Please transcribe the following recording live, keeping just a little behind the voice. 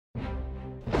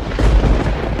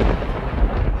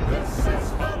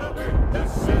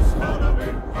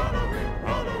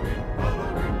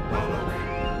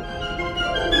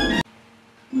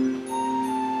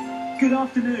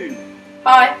afternoon.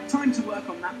 Hi. Time to work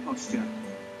on that posture.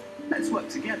 Let's work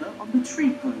together on the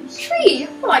tree pose. Tree?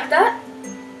 I like that.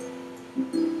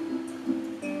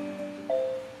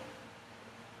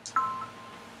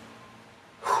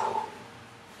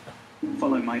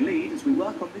 Follow my lead as we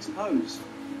work on this pose.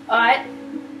 Alright.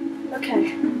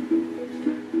 Okay.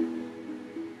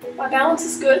 My balance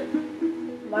is good.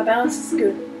 My balance is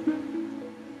good.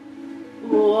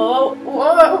 Whoa,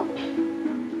 whoa.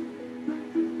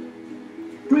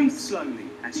 Breathe slowly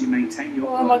as you maintain your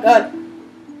pose. Oh my god.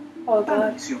 Oh god.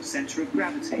 Balance your centre of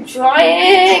gravity. I'm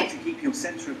trying. Try to keep your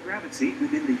centre of gravity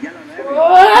within the yellow area.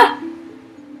 Whoa.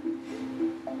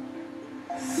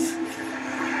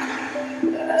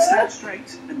 Stand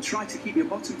straight and try to keep your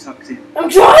bottom tucked in. I'm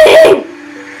trying.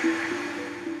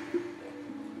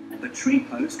 The tree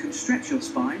pose can stretch your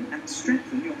spine and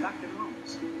strengthen your back and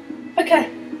arms. Okay.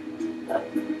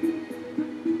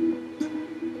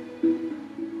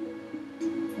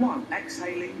 While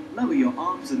exhaling, lower your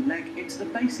arms and leg into the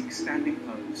basic standing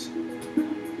pose.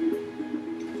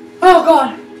 Oh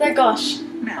god. Thank gosh.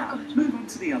 Now, move on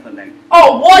to the other leg.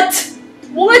 Oh, what?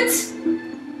 What?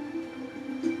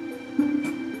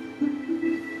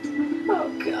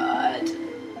 Oh god.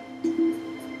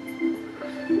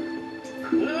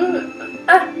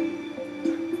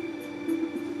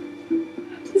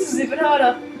 This is even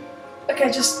harder.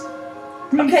 Okay, just...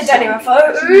 Okay, Danny Raffo.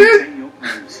 Maintain your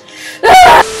pose.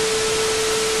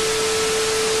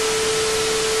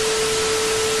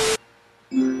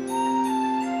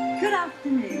 Good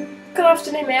afternoon. Good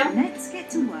afternoon, ma'am. Let's get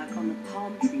to work on the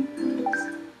palm tree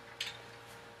pose.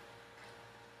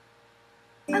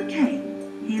 Okay,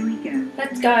 here we go.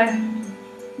 Let's go.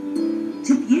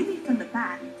 To view me from the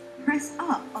back, press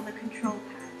up on the control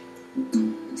pad.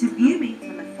 To view me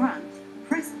from the front,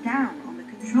 press down on the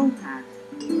control pad.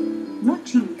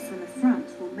 Watching me from the front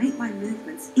will make my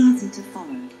movements easy to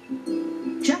follow.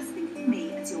 Just think of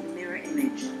me as your mirror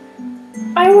image.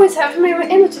 I always have mirror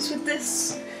images with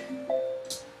this.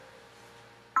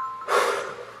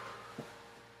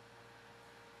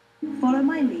 Follow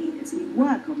my lead as we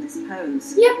work on this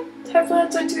pose. Yep. Hopefully I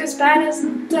don't do as bad as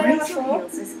Danny Raise your Raffo.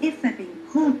 heels as if they're being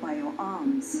pulled by your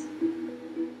arms.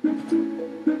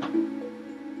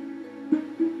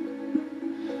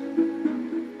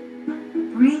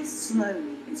 Breathe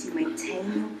slowly as you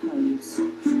maintain your pose.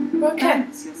 Okay.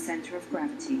 Balance your centre of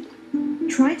gravity.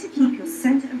 Try to keep your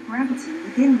centre of gravity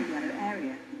within the yellow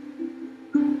area.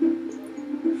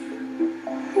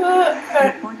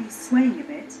 Your body's swaying a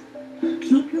bit.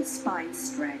 Keep your spine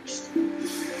stretched.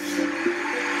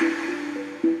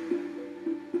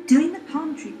 Doing the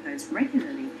palm tree pose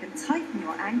regularly can tighten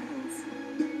your ankles.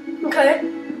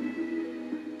 Okay.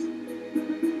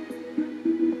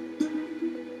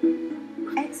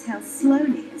 Exhale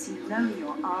slowly as you lower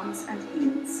your arms and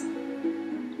heels.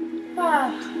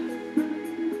 Ah,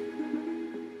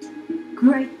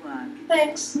 Great work.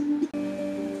 thanks.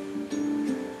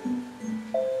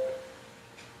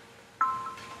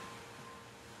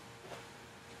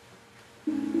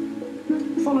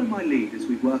 Follow my lead as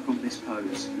we work on this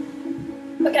pose.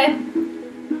 Okay.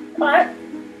 Alright.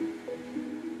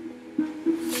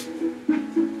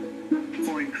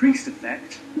 For increased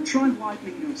effect, try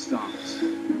widening your stance.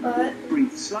 Alright.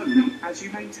 Breathe slowly as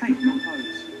you maintain your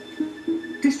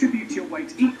pose. Distribute your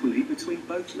weight equally between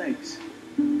both legs.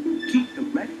 Keep the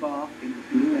red bar in the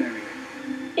blue area.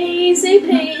 Easy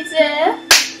peasy.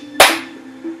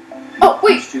 Oh,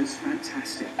 wait. Posture's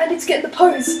fantastic. I need to get in the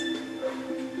pose.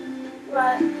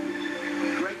 Right.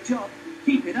 Great job.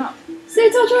 Keep it up. See, I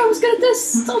told you I was good at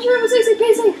this. Told you it was easy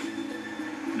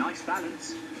peasy. Nice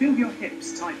balance. Feel your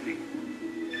hips tightening.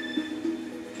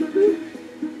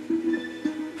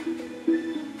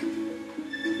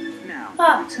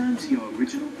 Now, return to your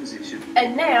original position.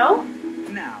 And now,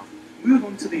 Now, move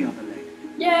on to the other leg.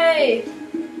 yay.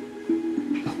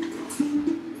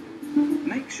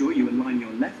 Make sure you align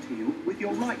your left heel with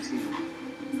your right heel.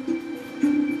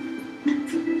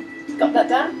 Got that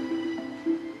done.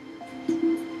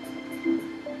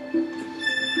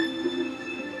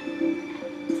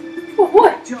 Oh,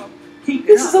 what? Good job. Keep it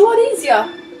This up. is a lot easier.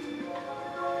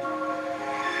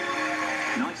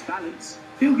 Nice balance.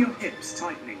 Feel your hips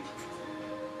tightening.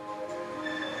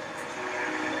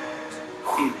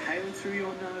 Inhale through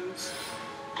your nose.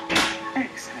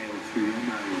 Exhale through your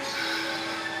nose.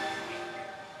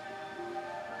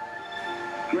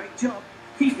 Great job.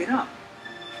 Keep it up.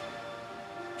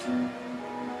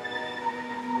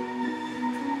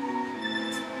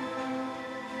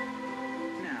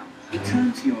 Now,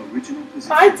 return to your original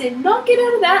position. I did not get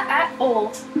out of that at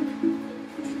all.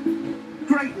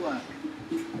 Great work.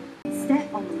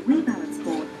 Step on the Wii balance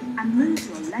board and move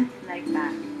your left leg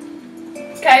back.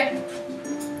 Okay.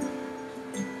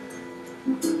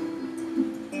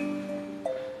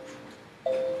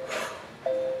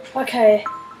 Okay.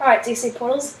 Alright, DC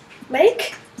portals.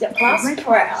 Make your class The red bar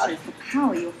proud. shows the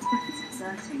power your foot is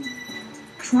exerting.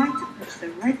 Try to push the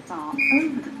red bar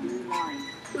over the blue line.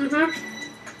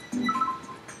 Mm-hmm.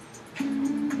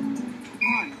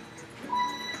 1,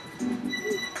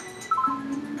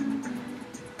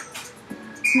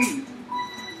 2,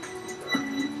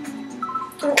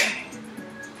 Okay.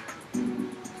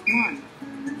 1,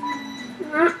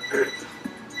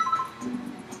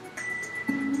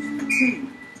 2.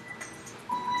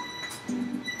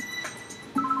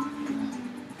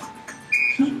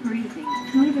 Keep breathing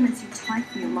even as you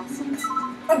tighten your muscles.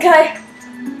 Okay.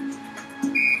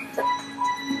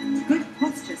 Good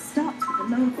posture starts with the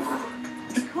lower body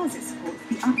because it supports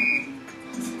the upper body.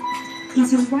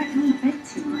 Is your right knee bent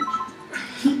too much?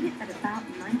 Keep it at about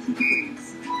 90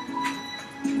 degrees.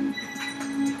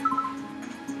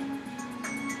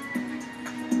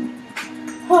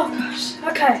 Oh gosh.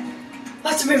 Okay.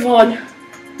 Let's move on.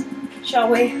 Shall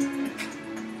we?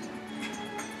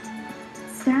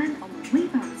 Stand on the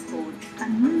Wii balance board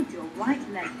and move your right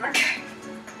leg back.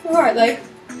 Alright though.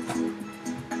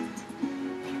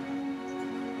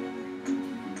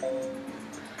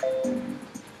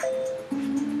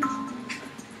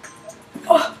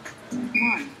 Oh,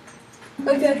 1,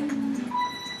 okay.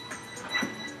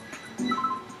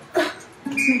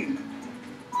 2,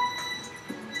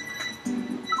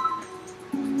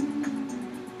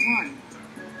 1,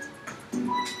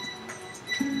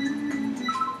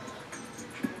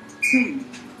 2.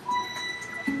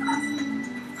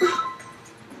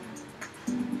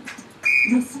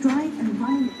 Your stride and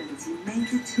running ability may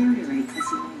deteriorate as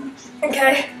you age.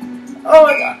 Okay. Oh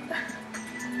my god.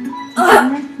 If your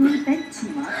left knee bent too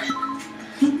much,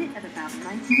 keep it at about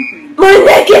 90 degrees. My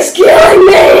neck is killing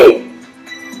me!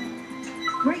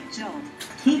 Great job.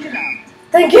 Keep it up.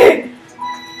 Thank you.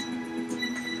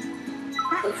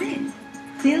 That's it.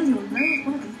 Feel your lower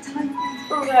body tighten.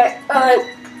 Okay.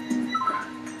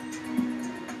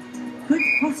 Good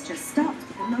posture starts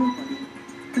with the lower body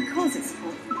because it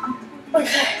supports the upper body.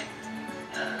 Okay.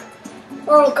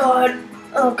 Oh god.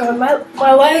 Oh god,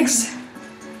 my legs.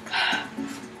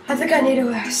 I think I need a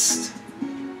rest.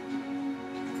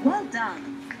 Well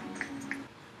done.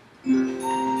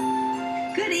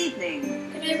 Good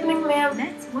evening. Good evening, ma'am.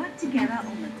 Let's work together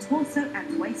on the torso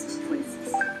and waist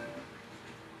twists.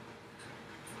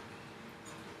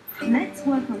 Let's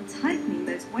work on tightening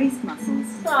those waist muscles.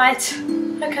 Alright.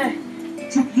 Okay.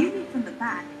 To view me from the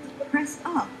back, press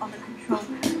up on the control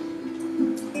pad.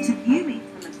 To view me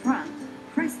from the front,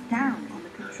 press down on the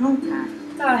control pad.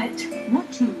 Alright.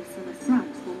 Watching me from the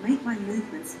front will make my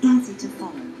movements easy to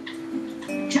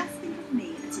follow. Just think of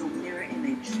me as your mirror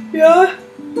image. Yeah,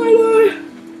 I know.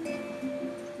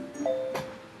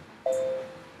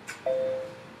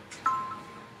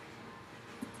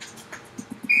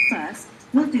 First,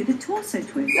 we'll do the torso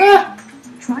twist. Ah!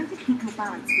 Try to keep your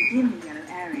balance within the yellow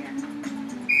area.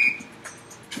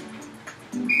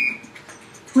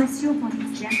 Twist your body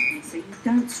gently so you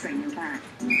don't strain your back.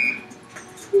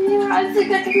 Yeah, I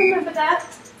think I can remember that.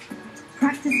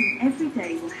 Practicing every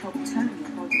day will help tone your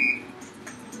body.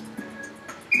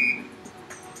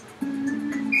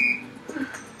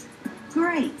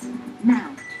 Great!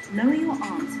 Now, lower your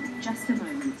arms for just a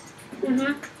moment.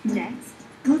 Mm-hmm. Next,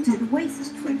 we'll do the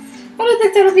waist twist. I don't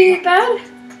think that'll be bad.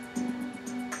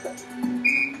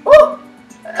 Oh!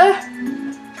 Left,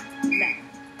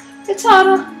 It's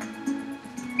harder.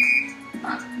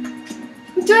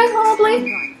 I'm doing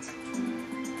horribly. right,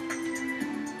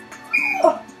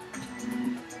 Oh,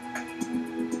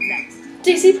 left,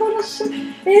 DC portals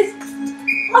is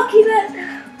lucky that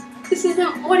this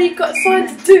isn't what he got assigned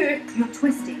to do. You're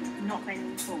twisting, not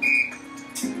bending forward.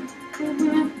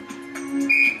 Mm-hmm.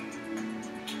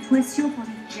 Twist your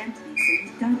body gently so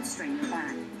you don't strain your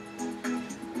back.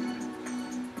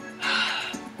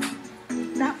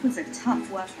 That was a tough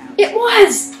workout. It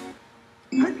was!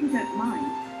 Hope you don't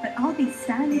mind, but I'll be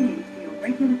standing in for your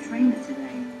regular trainer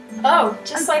today. Oh,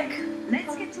 just Okay, like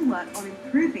let's get to work on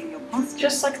improving your posture.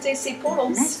 DC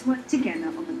portals. Let's work together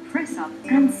on the press up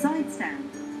and side stand.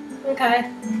 Okay.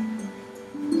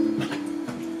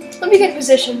 Let me get in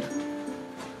position.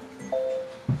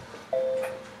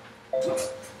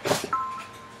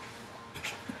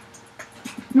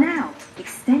 Now,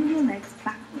 extend your legs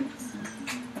backwards.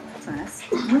 First,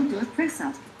 we'll do a press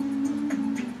up.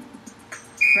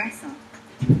 Press up.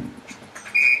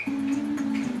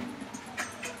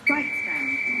 Right stand.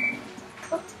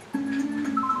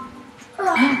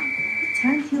 Now,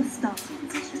 return to your starting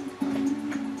position.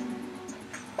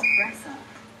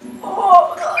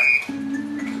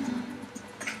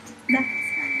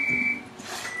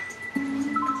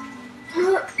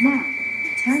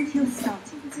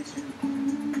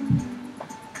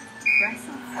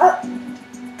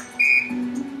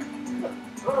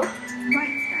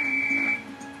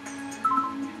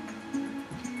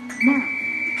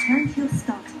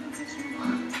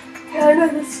 I know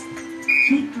this.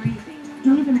 Keep breathing,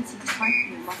 even as you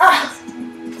tighten your muscles. Ah.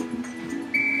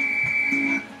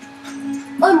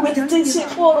 I'm with DC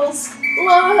portals.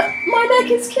 My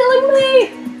neck is killing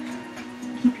me.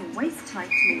 Keep your waist tight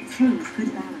to maintain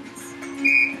good balance.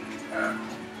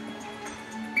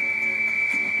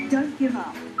 Don't give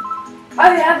up.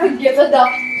 I haven't given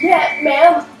up yet,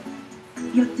 ma'am.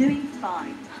 You're doing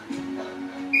fine.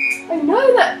 I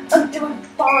know that I'm doing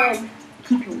fine.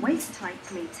 Keep your waist tight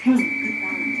to maintain good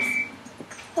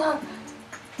balance.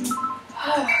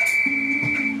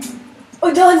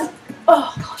 We're done.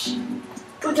 Oh gosh,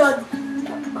 we're done.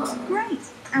 Great,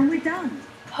 and we're done.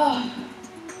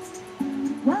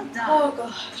 Well done. Oh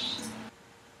gosh.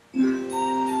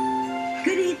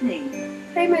 Good evening.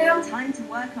 Hey, ma'am. Time to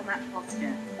work on that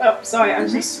posture. Oh, sorry, I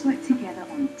was Let's just. work together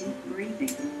on deep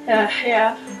breathing.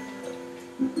 Yeah.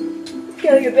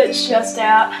 Getting a bit stressed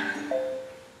out.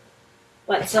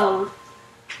 Let's do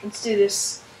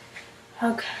this.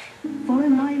 Okay. Follow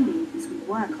my lead as we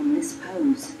work on this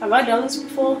pose. Have I done this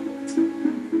before?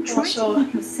 Try sure. to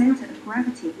keep your center of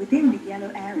gravity within the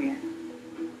yellow area.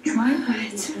 Try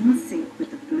breathing in sync with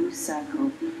the blue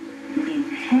circle.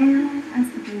 Inhale as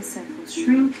the blue circle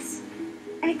shrinks.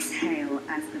 Exhale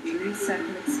as the blue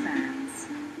circle expands.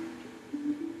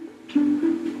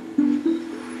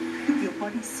 With your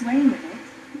body swaying with it,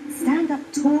 stand up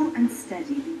tall and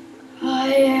steady. Oh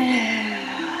yeah.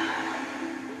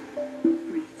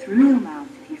 Breathe through your mouth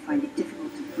if you find it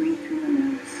difficult to breathe through your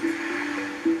nose.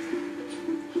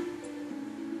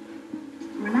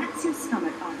 Relax your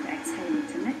stomach after exhaling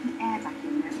to let the air back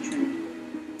in naturally.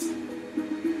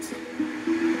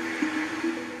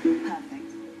 Perfect.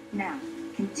 Now,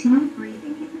 continue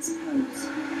breathing in this pose.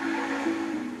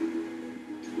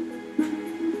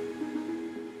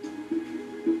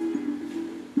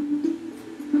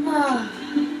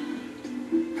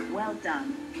 Well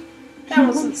done. That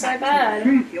wasn't so bad.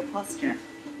 Improve your posture.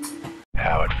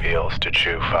 How it feels to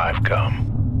chew 5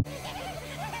 gum.